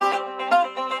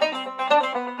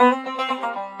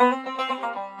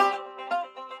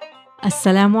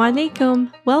Assalamu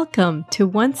alaikum. Welcome to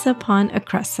Once Upon a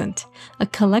Crescent, a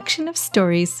collection of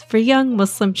stories for young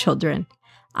Muslim children.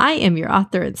 I am your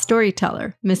author and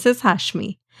storyteller, Mrs.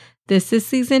 Hashmi. This is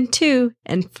season 2,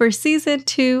 and for season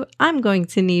 2, I'm going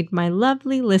to need my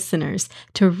lovely listeners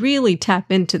to really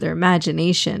tap into their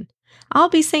imagination. I'll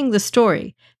be saying the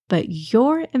story, but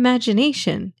your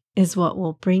imagination is what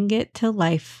will bring it to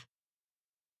life.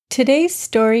 Today's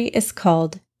story is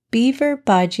called Beaver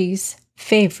Baji's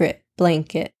Favorite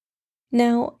Blanket.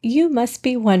 Now, you must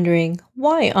be wondering,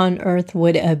 why on earth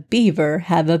would a beaver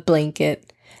have a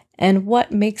blanket? And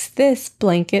what makes this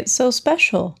blanket so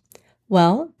special?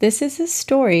 Well, this is a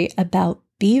story about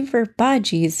Beaver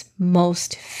Baji's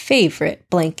most favorite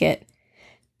blanket.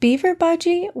 Beaver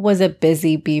Baji was a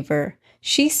busy beaver.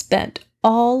 She spent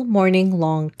all morning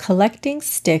long collecting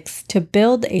sticks to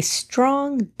build a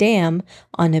strong dam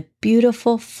on a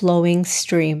beautiful flowing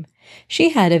stream. She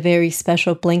had a very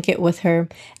special blanket with her,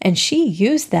 and she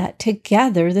used that to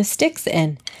gather the sticks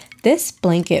in. This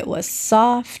blanket was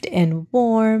soft and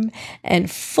warm and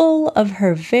full of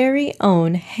her very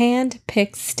own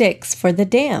hand-picked sticks for the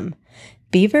dam.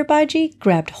 Beaver Baji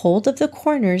grabbed hold of the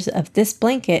corners of this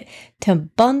blanket to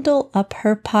bundle up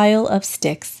her pile of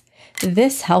sticks.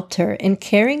 This helped her in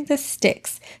carrying the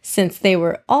sticks since they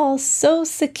were all so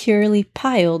securely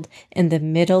piled in the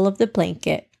middle of the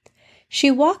blanket. She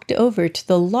walked over to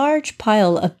the large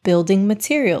pile of building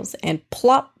materials and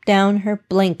plopped down her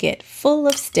blanket full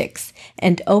of sticks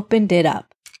and opened it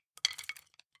up.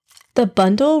 The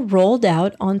bundle rolled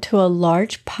out onto a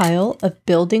large pile of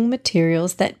building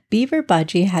materials that Beaver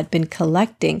Baji had been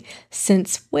collecting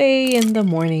since way in the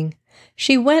morning.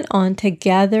 She went on to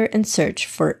gather and search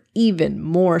for even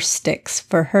more sticks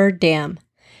for her dam.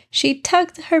 She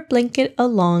tugged her blanket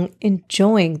along,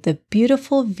 enjoying the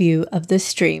beautiful view of the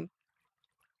stream.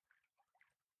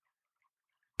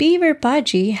 Beaver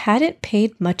Baji hadn't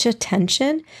paid much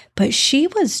attention, but she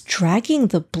was dragging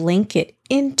the blanket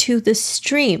into the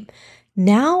stream.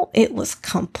 Now it was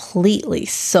completely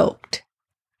soaked.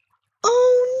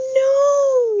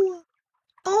 Oh no!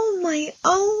 Oh my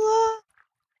Allah!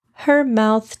 Her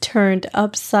mouth turned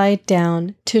upside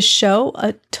down to show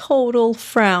a total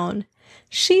frown.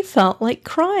 She felt like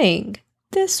crying.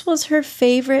 This was her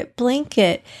favorite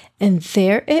blanket, and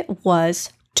there it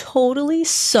was, totally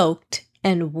soaked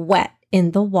and wet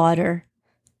in the water.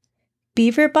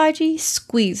 Beaver Baji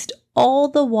squeezed all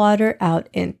the water out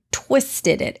and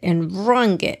twisted it and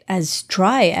wrung it as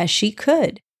dry as she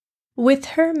could. With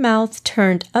her mouth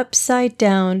turned upside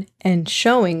down and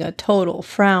showing a total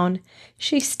frown,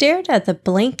 she stared at the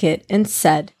blanket and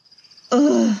said,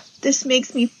 Ugh, this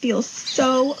makes me feel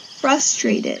so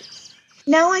frustrated.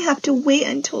 Now I have to wait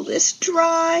until this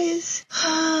dries.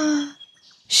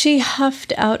 She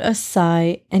huffed out a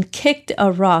sigh and kicked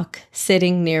a rock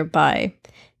sitting nearby.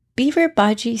 Beaver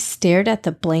Baji stared at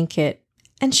the blanket,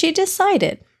 and she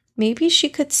decided maybe she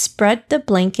could spread the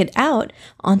blanket out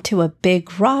onto a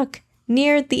big rock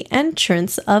near the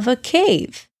entrance of a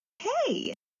cave.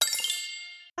 Hey,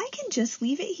 I can just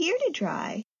leave it here to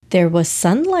dry. There was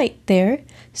sunlight there,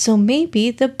 so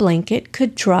maybe the blanket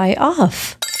could dry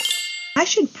off. I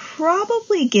should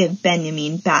probably give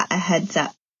Benjamin Bat a heads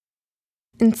up.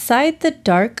 Inside the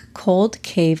dark, cold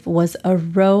cave was a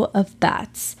row of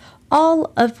bats,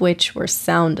 all of which were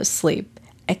sound asleep,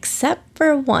 except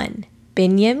for one,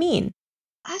 Benjamin.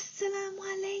 Assalamu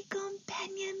alaikum,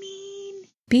 Benjamin.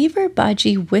 Beaver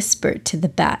Baji whispered to the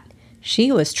bat.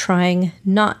 She was trying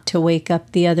not to wake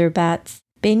up the other bats.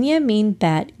 Benjamin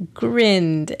Bat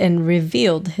grinned and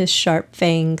revealed his sharp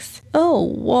fangs. Oh,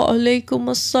 wa alaikum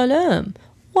assalam.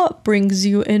 What brings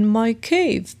you in my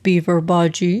cave, Beaver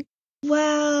Baji?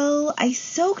 Well, I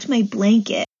soaked my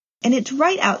blanket, and it's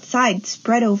right outside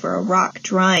spread over a rock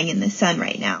drying in the sun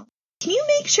right now. Can you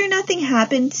make sure nothing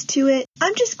happens to it?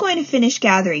 I'm just going to finish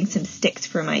gathering some sticks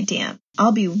for my dam.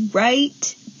 I'll be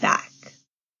right back.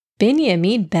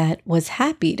 Benjamin Bat was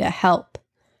happy to help.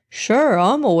 Sure,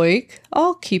 I'm awake.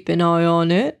 I'll keep an eye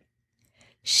on it.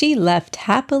 She left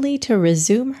happily to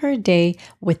resume her day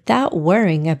without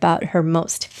worrying about her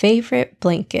most favorite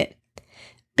blanket.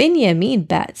 Benjamin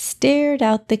Bat stared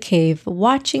out the cave,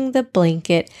 watching the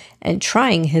blanket and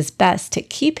trying his best to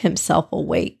keep himself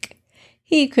awake.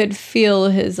 He could feel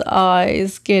his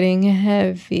eyes getting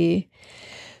heavy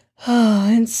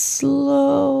and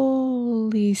slowly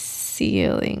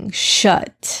sealing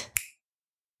shut.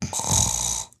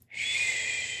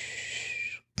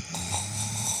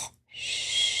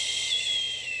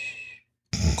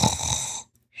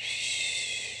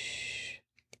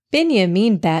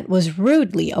 Benjamin Bat was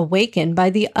rudely awakened by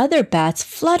the other bats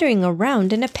fluttering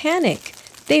around in a panic.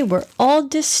 They were all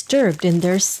disturbed in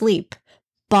their sleep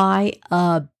by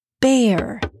a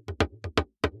bear.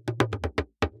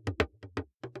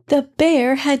 The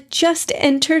bear had just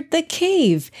entered the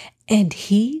cave, and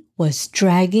he was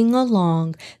dragging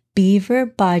along Beaver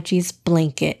Baji's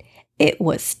blanket. It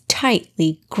was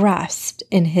tightly grasped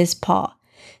in his paw.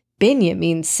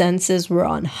 Benjamin's senses were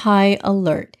on high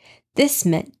alert. This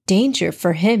meant danger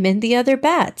for him and the other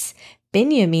bats.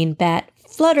 Benjamin Bat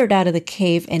fluttered out of the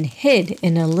cave and hid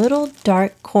in a little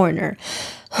dark corner,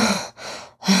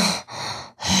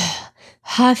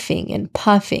 huffing and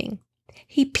puffing.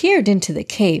 He peered into the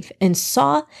cave and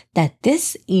saw that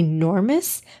this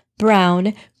enormous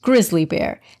brown grizzly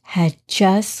bear had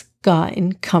just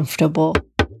gotten comfortable.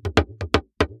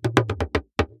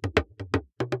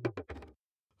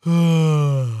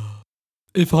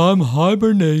 If I'm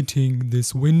hibernating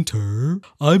this winter,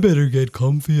 I better get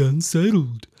comfy and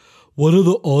settled. What are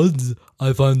the odds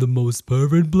I find the most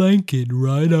perfect blanket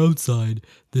right outside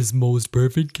this most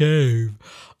perfect cave?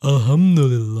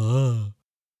 Alhamdulillah.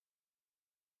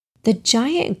 The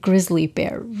giant grizzly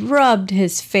bear rubbed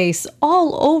his face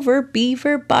all over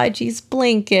Beaver Baji's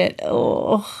blanket.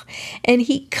 Oh, and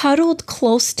he cuddled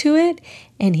close to it,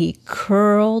 and he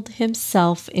curled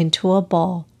himself into a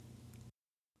ball.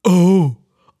 Oh,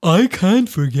 I can't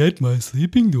forget my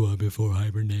sleeping dua before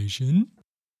hibernation.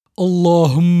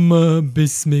 Allahumma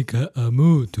bismika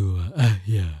amutu wa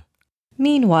ahya.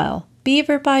 Meanwhile,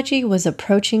 Beaver Baji was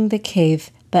approaching the cave,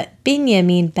 but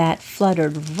Benjamin Bat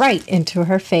fluttered right into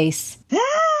her face.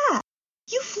 Ah!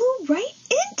 You flew right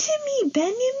into me,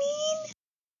 Benjamin!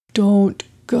 Don't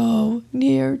go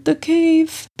near the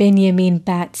cave, Benjamin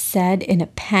Bat said in a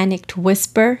panicked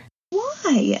whisper.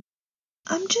 Why?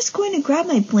 I'm just going to grab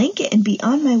my blanket and be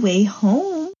on my way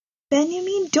home.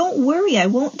 Benjamin, don't worry, I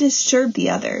won't disturb the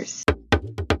others.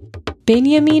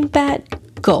 Benjamin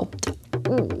Bat gulped.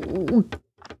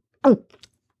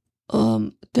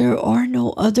 There are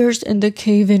no others in the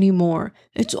cave anymore.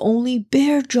 It's only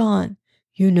Bear John.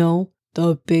 You know,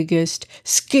 the biggest,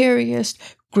 scariest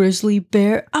grizzly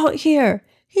bear out here.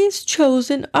 He's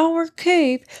chosen our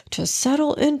cave to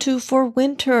settle into for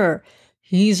winter.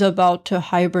 He's about to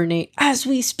hibernate as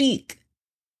we speak.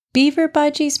 Beaver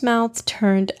Baji's mouth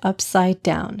turned upside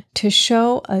down to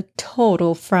show a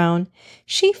total frown.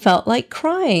 She felt like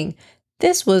crying.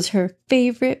 This was her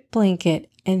favorite blanket,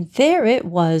 and there it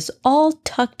was, all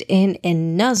tucked in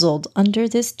and nuzzled under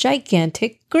this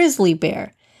gigantic grizzly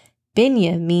bear.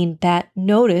 Benjamin Bat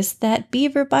noticed that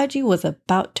Beaver Baji was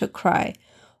about to cry.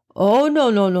 Oh, no,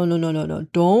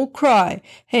 don't cry.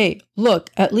 Hey, look,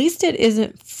 at least it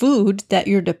isn't food that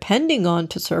you're depending on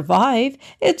to survive.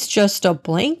 It's just a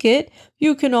blanket.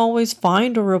 You can always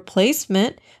find a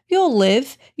replacement. You'll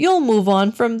live. You'll move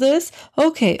on from this.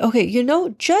 Okay,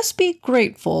 just be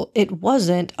grateful it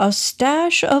wasn't a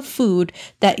stash of food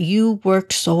that you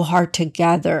worked so hard to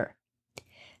gather.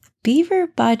 Beaver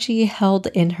Baji held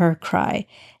in her cry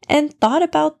and thought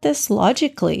about this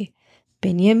logically.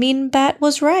 Benjamin Bat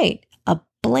was right. A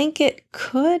blanket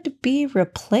could be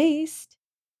replaced.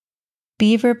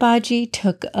 Beaver Baji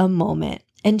took a moment,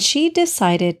 and she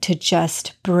decided to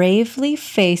just bravely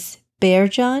face Bear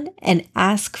John and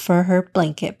ask for her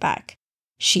blanket back.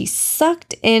 She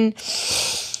sucked in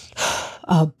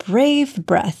a brave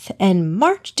breath and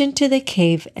marched into the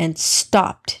cave and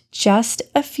stopped just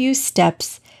a few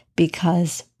steps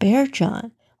because Bear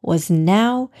John was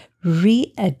now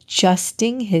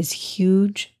readjusting his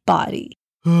huge body.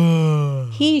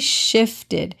 He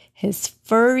shifted his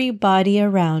furry body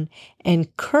around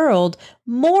and curled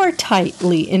more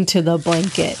tightly into the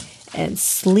blanket and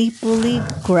sleepily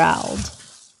growled.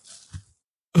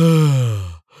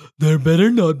 There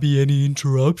better not be any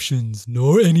interruptions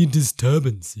nor any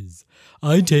disturbances.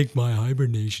 I take my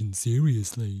hibernation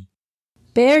seriously.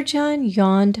 Bear John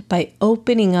yawned by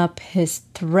opening up his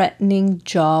threatening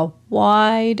jaw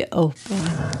wide open,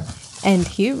 and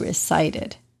he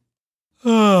recited,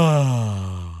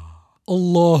 Allahumma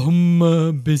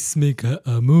bismika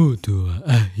amutu wa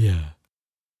ahya.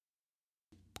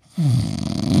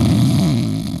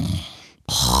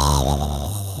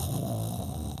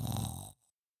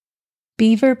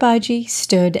 Beaver Baji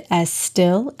stood as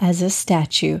still as a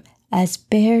statue as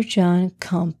Bear John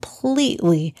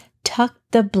completely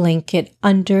tucked the blanket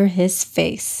under his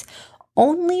face,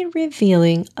 only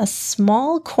revealing a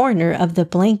small corner of the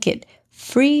blanket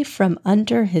free from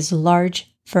under his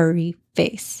large furry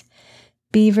face.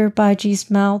 Beaver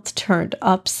Baji's mouth turned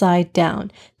upside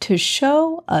down to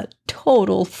show a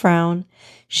total frown.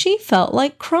 She felt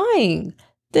like crying.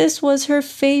 This was her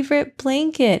favorite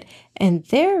blanket, and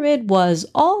there it was,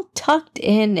 all tucked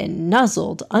in and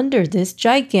nuzzled under this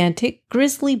gigantic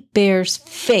grizzly bear's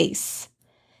face.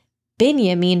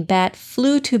 Benjamin Bat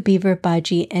flew to Beaver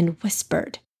Budgie and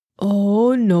whispered,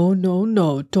 "Oh, no,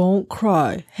 don't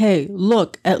cry. Hey,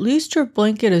 look, at least your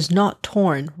blanket is not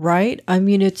torn, right? I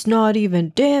mean, it's not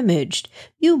even damaged.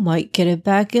 You might get it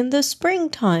back in the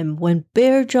springtime when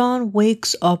Bear John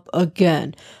wakes up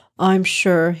again. I'm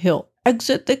sure he'll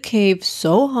exit the cave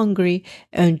so hungry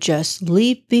and just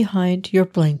leave behind your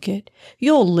blanket.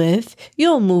 You'll live.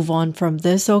 You'll move on from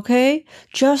this, okay?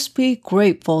 Just be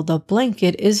grateful the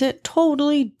blanket isn't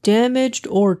totally damaged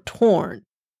or torn."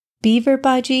 Beaver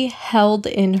Budgie held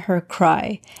in her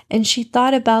cry, and she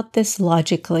thought about this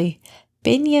logically.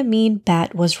 Benjamin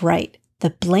Bat was right.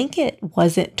 The blanket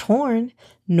wasn't torn,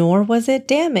 nor was it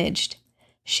damaged.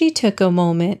 She took a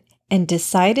moment and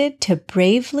decided to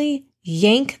bravely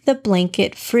yank the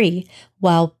blanket free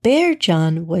while Bear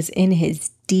John was in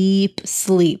his deep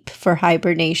sleep for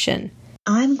hibernation.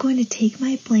 I'm going to take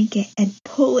my blanket and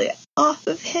pull it off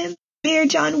of him. Bear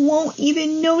John won't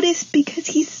even notice because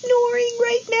he's snoring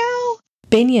right now.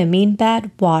 Benjamin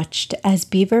Bat watched as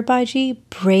Beaver Budgie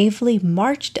bravely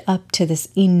marched up to this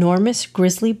enormous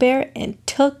grizzly bear and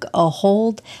took a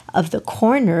hold of the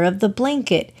corner of the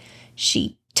blanket.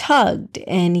 She tugged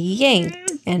and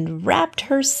yanked and wrapped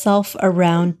herself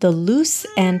around the loose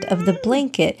end of the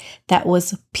blanket that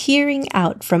was peering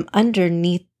out from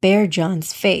underneath Bear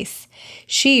John's face.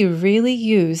 She really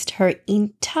used her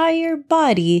entire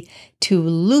body to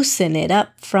loosen it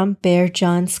up from Bear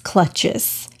John's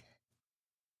clutches.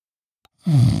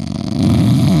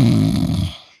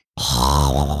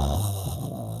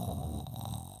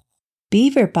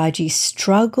 Beaver Budgie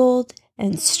struggled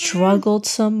and struggled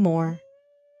some more.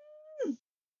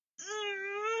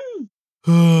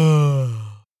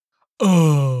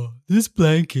 This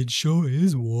blanket sure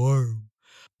is warm.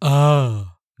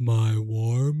 Ah, my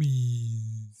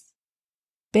warmies.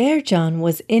 Bear John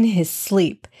was in his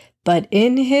sleep, but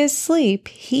in his sleep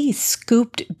he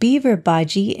scooped Beaver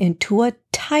Budgie into a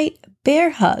tight bear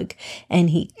hug,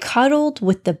 and he cuddled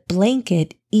with the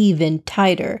blanket even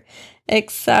tighter.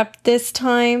 Except this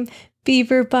time,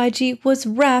 Beaver Budgie was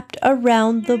wrapped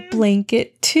around the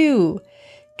blanket too,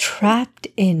 trapped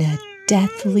in a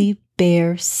deathly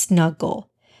bear snuggle.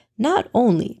 Not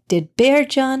only did Bear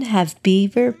John have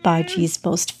Beaver Budgie's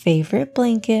most favorite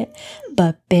blanket,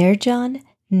 but Bear John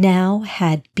now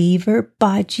had Beaver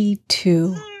Budgie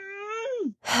too.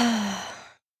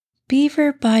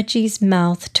 Beaver Budgie's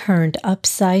mouth turned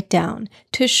upside down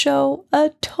to show a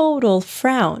total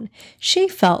frown. She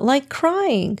felt like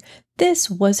crying. This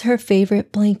was her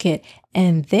favorite blanket,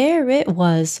 and there it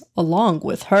was, along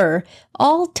with her,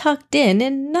 all tucked in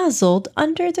and nuzzled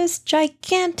under this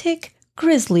gigantic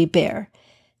grizzly bear.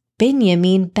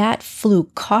 Benjamin Bat flew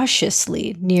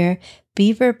cautiously near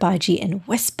Beaver Budgie and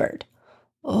whispered,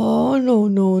 "Oh,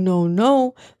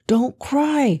 no, don't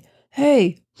cry.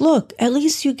 Hey, look, at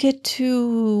least you get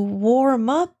to warm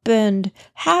up and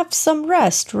have some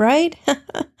rest, right?"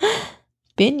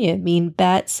 Benjamin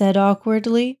Bat said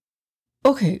awkwardly,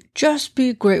 "Okay, just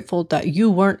be grateful that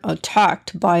you weren't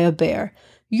attacked by a bear.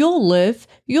 You'll live.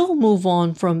 You'll move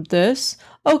on from this.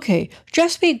 Okay,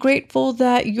 just be grateful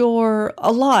that you're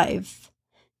alive."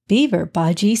 Beaver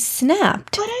Budgie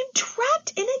snapped. "But I'm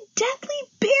trapped in a deathly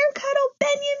bear cuddle,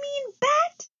 Benjamin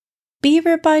Bat."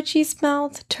 Beaver Budgie's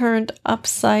mouth turned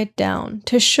upside down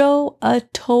to show a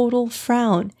total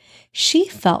frown. She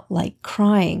felt like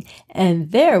crying,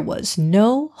 and there was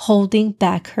no holding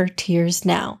back her tears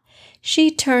now. She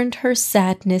turned her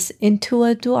sadness into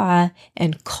a dua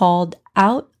and called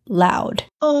out loud,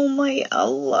 "Oh my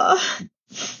Allah.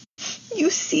 You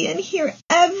see and hear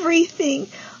everything.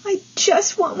 I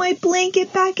just want my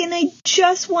blanket back and I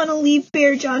just want to leave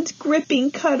Bear John's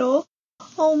gripping cuddle.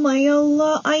 Oh my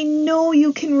Allah, I know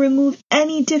you can remove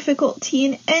any difficulty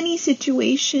in any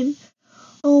situation.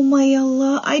 Oh my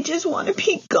Allah, I just want to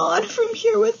be gone from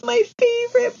here with my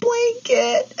favorite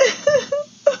blanket."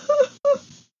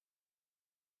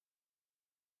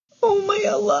 Oh my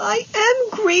Allah, I am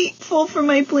grateful for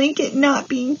my blanket not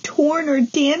being torn or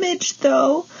damaged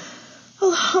though.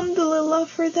 Alhamdulillah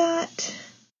for that.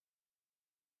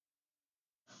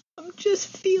 I'm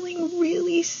just feeling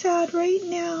really sad right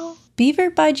now. Beaver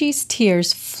Budgie's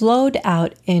tears flowed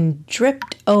out and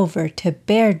dripped over to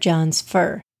Bear John's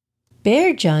fur.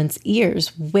 Bear John's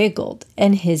ears wiggled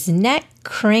and his neck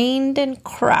craned and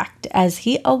cracked as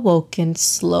he awoken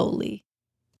slowly.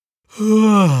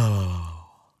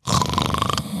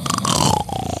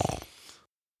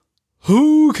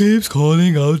 Who keeps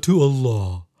calling out to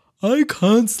Allah? I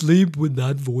can't sleep with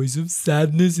that voice of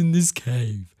sadness in this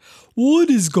cave. What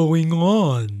is going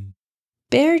on?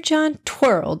 Bearjan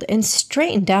twirled and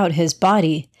straightened out his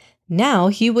body. Now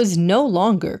he was no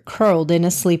longer curled in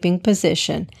a sleeping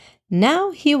position.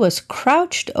 Now he was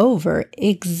crouched over,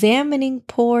 examining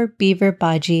poor Beaver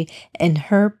Baji and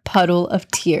her puddle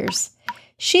of tears.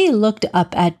 She looked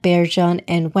up at Bearjan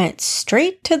and went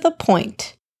straight to the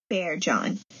point.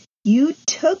 Bearjan, you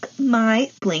took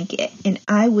my blanket and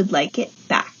I would like it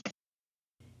back.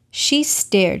 She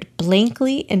stared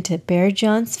blankly into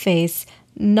Bearjan's face,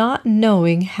 not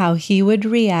knowing how he would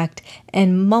react,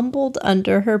 and mumbled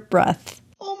under her breath,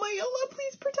 Oh my Allah,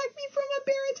 please protect me from a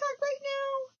bear attack right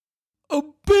now. A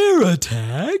bear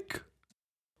attack?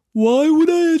 Why would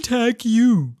I attack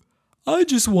you? I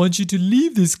just want you to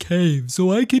leave this cave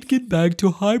so I can get back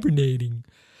to hibernating.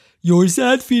 Your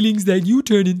sad feelings that you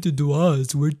turned into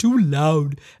duas were too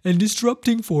loud and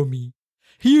disrupting for me.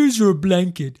 Here's your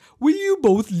blanket. Will you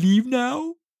both leave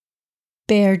now?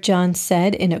 Bearjan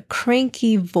said in a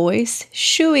cranky voice,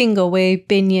 shooing away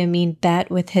Binyamin Bat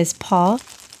with his paw.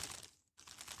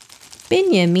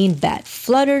 Binyamin Bat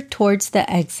fluttered towards the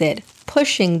exit,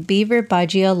 pushing Beaver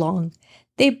Baji along.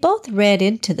 They both ran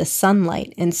into the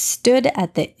sunlight and stood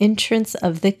at the entrance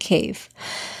of the cave.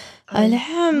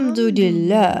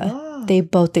 Alhamdulillah, they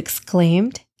both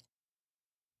exclaimed.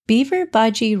 Beaver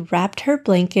Baji wrapped her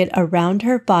blanket around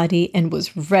her body and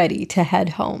was ready to head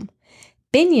home.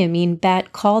 Binyamin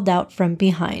Bat called out from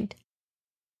behind.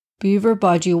 Beaver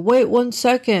Baji, wait 1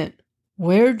 second.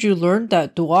 Where'd you learn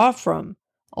that dua from?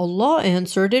 Allah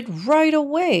answered it right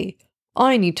away.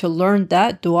 I need to learn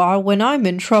that dua when I'm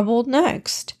in trouble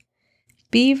next.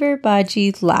 Beaver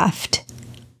Baji laughed.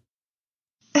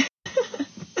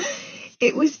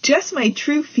 It was just my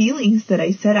true feelings that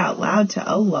I said out loud to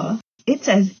Allah. It's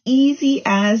as easy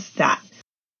as that.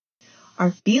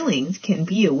 Our feelings can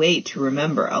be a way to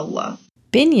remember Allah.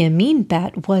 Binyamin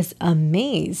Bat was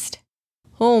amazed.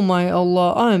 Oh my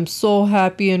Allah, I am so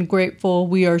happy and grateful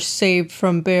we are saved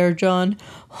from Bearjan.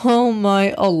 Oh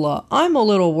my Allah, I'm a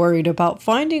little worried about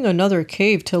finding another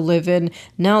cave to live in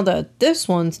now that this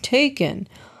one's taken.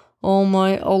 Oh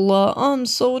my Allah, I'm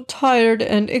so tired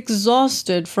and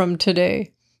exhausted from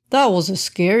today. That was a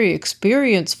scary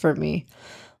experience for me.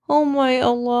 Oh my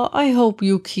Allah, I hope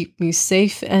you keep me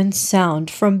safe and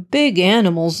sound from big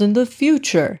animals in the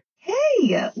future.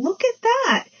 Hey, look at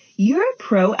that. You're a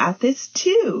pro at this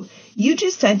too. You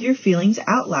just said your feelings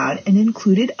out loud and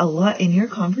included Allah in your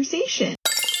conversation.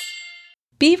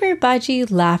 Beaver Baji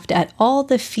laughed at all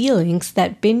the feelings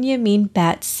that Binyamin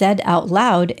Bat said out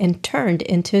loud and turned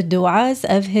into duas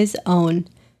of his own.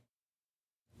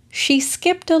 She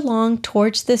skipped along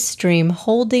towards the stream,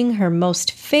 holding her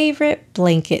most favorite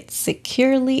blanket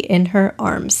securely in her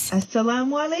arms.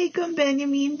 Assalamu alaikum,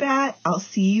 Binyamin Bat. I'll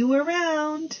see you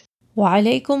around. Wa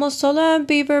alaikum assalam,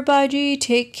 Beaver Baji.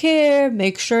 Take care.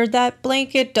 Make sure that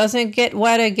blanket doesn't get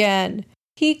wet again.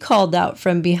 He called out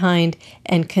from behind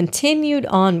and continued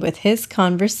on with his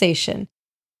conversation.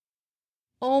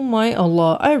 Oh my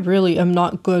Allah, I really am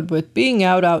not good with being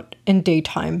out in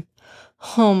daytime.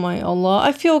 Oh my Allah,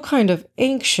 I feel kind of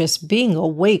anxious being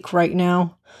awake right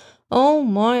now. Oh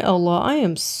my Allah, I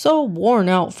am so worn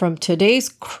out from today's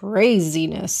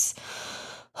craziness.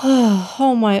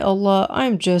 Oh my Allah,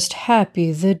 I'm just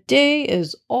happy the day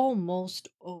is almost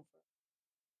over.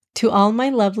 To all my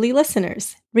lovely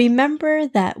listeners, remember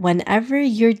that whenever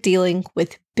you're dealing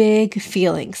with big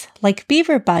feelings, like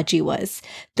Beaver Baji was,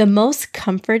 the most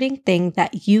comforting thing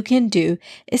that you can do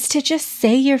is to just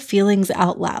say your feelings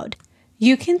out loud.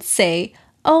 You can say,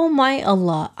 oh my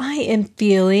Allah, I am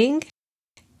feeling,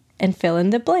 and fill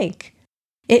in the blank.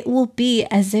 It will be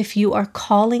as if you are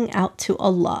calling out to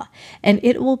Allah, and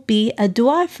it will be a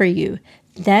dua for you.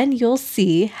 Then you'll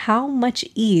see how much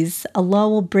ease Allah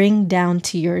will bring down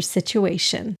to your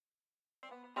situation.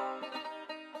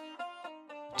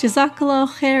 Jazakallah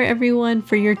khair everyone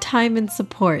for your time and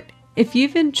support. If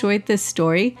you've enjoyed this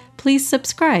story, please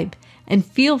subscribe and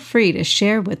feel free to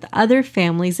share with other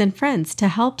families and friends to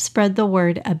help spread the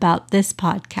word about this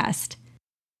podcast.